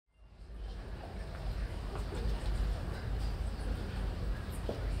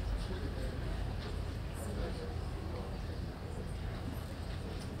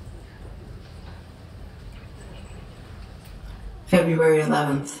February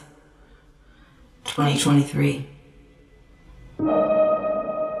 11th, 2023.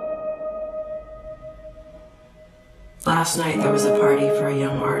 Last night there was a party for a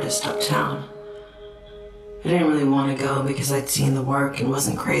young artist uptown. I didn't really want to go because I'd seen the work and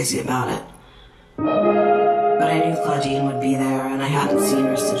wasn't crazy about it. But I knew Claudine would be there, and I hadn't seen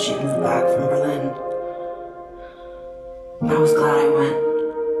her since she'd moved back from Berlin. I was glad I went.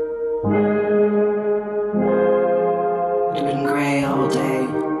 It had been gray all day.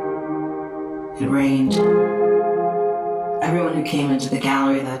 It rained. Everyone who came into the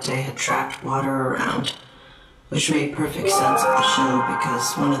gallery that day had tracked water around, which made perfect sense of the show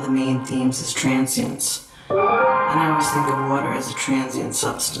because one of the main themes is transience, and I always think of water as a transient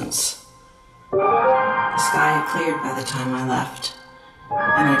substance. The sky had cleared by the time I left,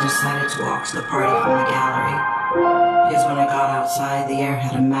 and I decided to walk to the party from the gallery, because when I got outside, the air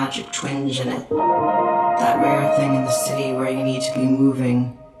had a magic twinge in it. That rare thing in the city where you need to be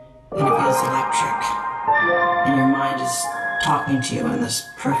moving, and it feels electric, and your mind is talking to you in this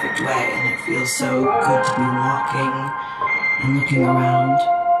perfect way, and it feels so good to be walking and looking around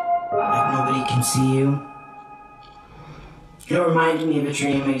like nobody can see you. It reminded me of a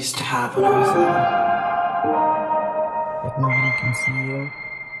dream I used to have when I was little. Like nobody can see you.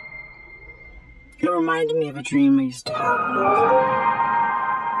 It reminded me of a dream I used to have when I was little.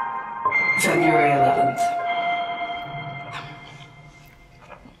 February 11th.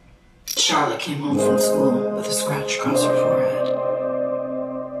 Charlotte came home from school with a scratch across her forehead.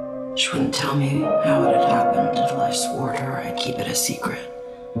 She wouldn't tell me how it had happened until I swore to her I'd keep it a secret.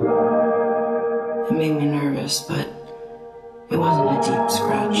 It made me nervous, but it wasn't a deep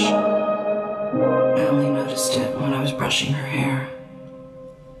scratch. I only noticed it when I was brushing her hair.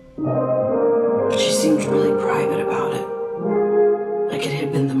 But she seemed really private about it, like it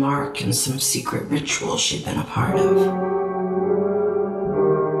had been the mark in some secret ritual she'd been a part of.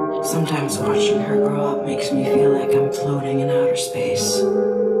 Sometimes watching her grow up makes me feel like I'm floating in outer space.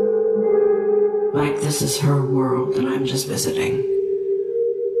 Like this is her world and I'm just visiting.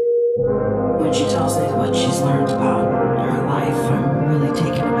 When she tells me what she's learned about her life, I'm really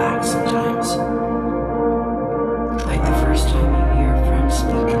taken aback sometimes. Like the first time you hear a friend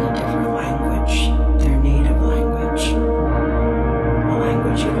speak in a different language, their native language, a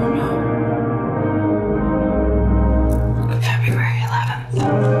language you don't know. February 11th.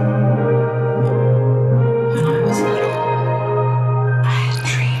 When I was little, I had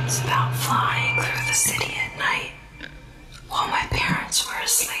dreams about flying through the city at night while my parents were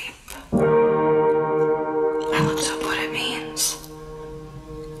asleep. I looked up what it means.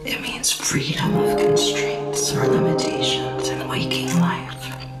 It means freedom of constraints or limitations in waking life.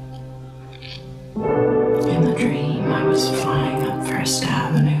 In the dream, I was flying up First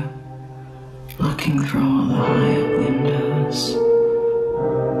Avenue, looking through all the high-up windows.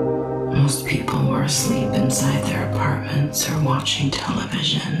 Most people were asleep inside their apartments or watching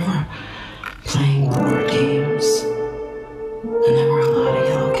television or playing board games. And there were a lot of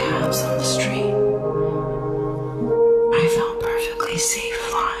yellow cabs on the street. I felt perfectly safe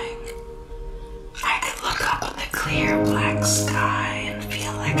flying. I could look up at the clear black sky and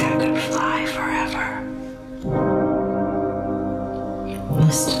feel like I could fly forever.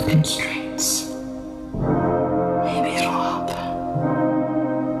 List of constraints. Maybe it'll help.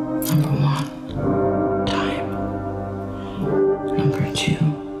 Number 1, time. Number 2,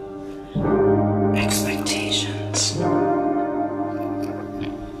 expectations.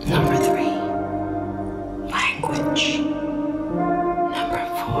 Number 3, language. Number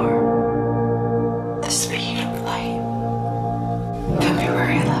 4, the speed of light.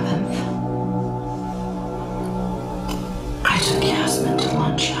 February 11th. I took Yasmin to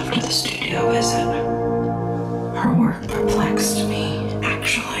lunch after the studio visit. Her work perplexed me,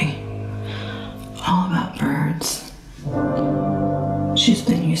 actually. All about birds. She's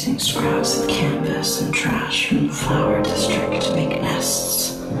been using scraps of canvas and trash from the flower district to make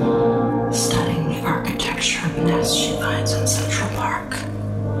nests, studying the architecture of nests she finds in Central Park.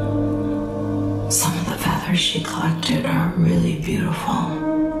 Some of the feathers she collected are really beautiful.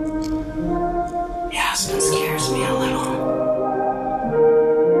 Yasmin scares me a little.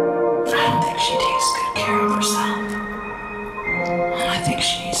 I don't think she takes good care of herself. And I think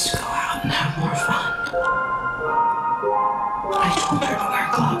she needs to go out and have more fun. I told her to wear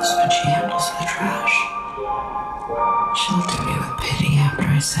gloves when she handles the trash. She looked at me with pity after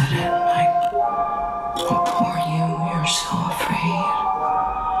I said it, like, oh, poor you, you're so afraid.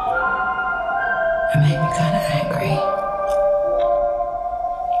 It made me kind of angry.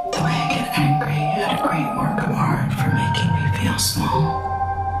 The way I get angry at a great work of art for making me feel small.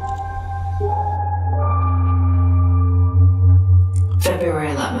 February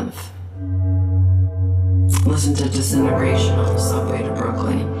 11th. Listen to Disintegration on the subway to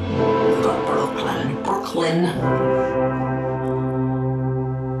Brooklyn. Brooklyn.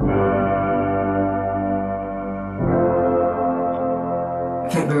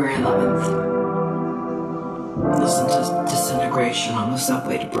 February 11th. Listen to Disintegration on the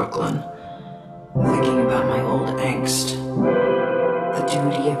subway to Brooklyn. Thinking about my old angst. The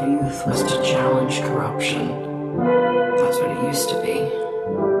duty of youth was to challenge corruption. That's what it used to be.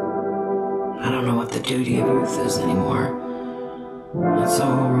 I don't know what the duty of youth is anymore. It's so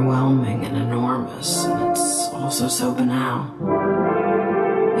overwhelming and enormous, and it's also so banal.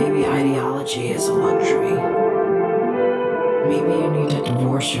 Maybe ideology is a luxury. Maybe you need to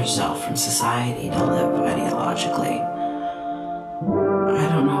divorce yourself from society to live ideologically. I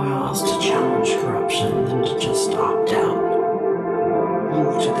don't know how else to challenge corruption than to just opt out.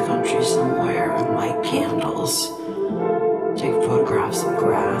 Move to the country somewhere and light candles. Take photographs of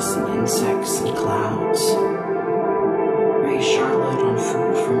grass and insects and clouds. Raise Charlotte on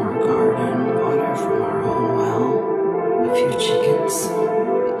food from our garden, water from our own well, a few chickens.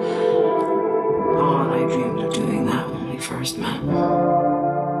 Oh, and I dreamed of doing that when we first met.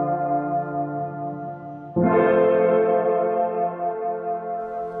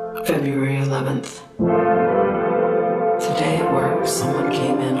 February 11th. Today at work, someone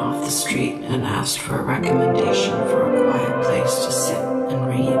came in off the street and asked for a recommendation for a quiet place to sit and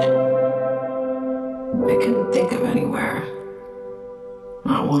read. I couldn't think of anywhere.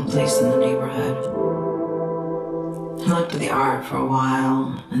 Not one place in the neighborhood. He looked at the art for a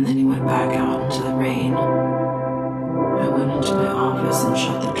while, and then he went back out into the rain. I went into my office and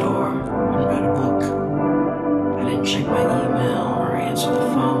shut the door and read a book. I didn't check my email or answer the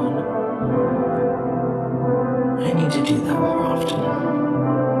phone. I need to do that more often.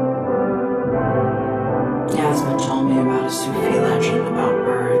 Yasmin told me about a Sufi legend about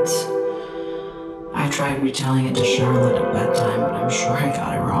birds. I tried retelling it to Charlotte at bedtime, but I'm sure I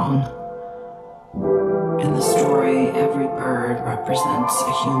got it wrong. In the story, every bird represents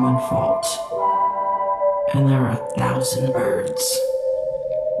a human fault. And there are 1,000 birds.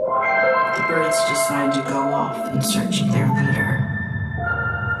 The birds decide to go off in search of their leader.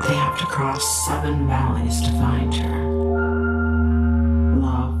 They have to cross 7 valleys to find her.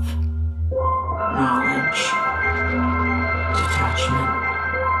 Love, knowledge, detachment,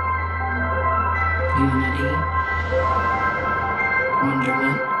 unity,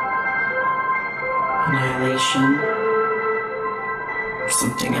 wonderment, annihilation, or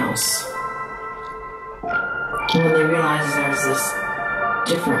something else. And when they realize there's this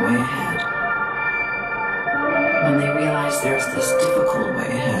different way ahead, when they realize there's this difficult way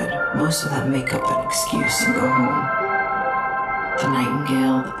ahead, most of them make up an excuse and go home. The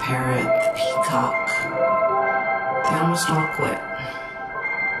nightingale, the parrot, the peacock, they almost all quit.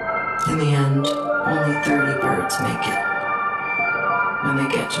 In the end, only 30 birds make it. When they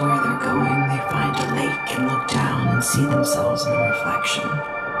get to where they're going, they find a lake and look down and see themselves in the reflection.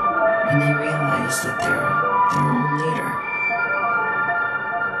 And they realize that they're their own leader.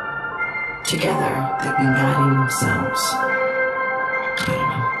 Together, they've been guiding themselves. I don't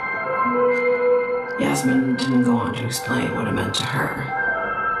know. Yasmin didn't go on to explain what it meant to her.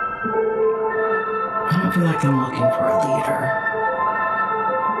 I don't feel like I'm looking for a leader.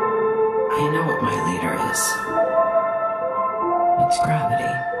 I know what my leader is. It's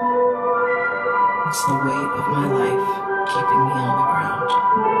gravity. It's the weight of my life keeping me on the ground.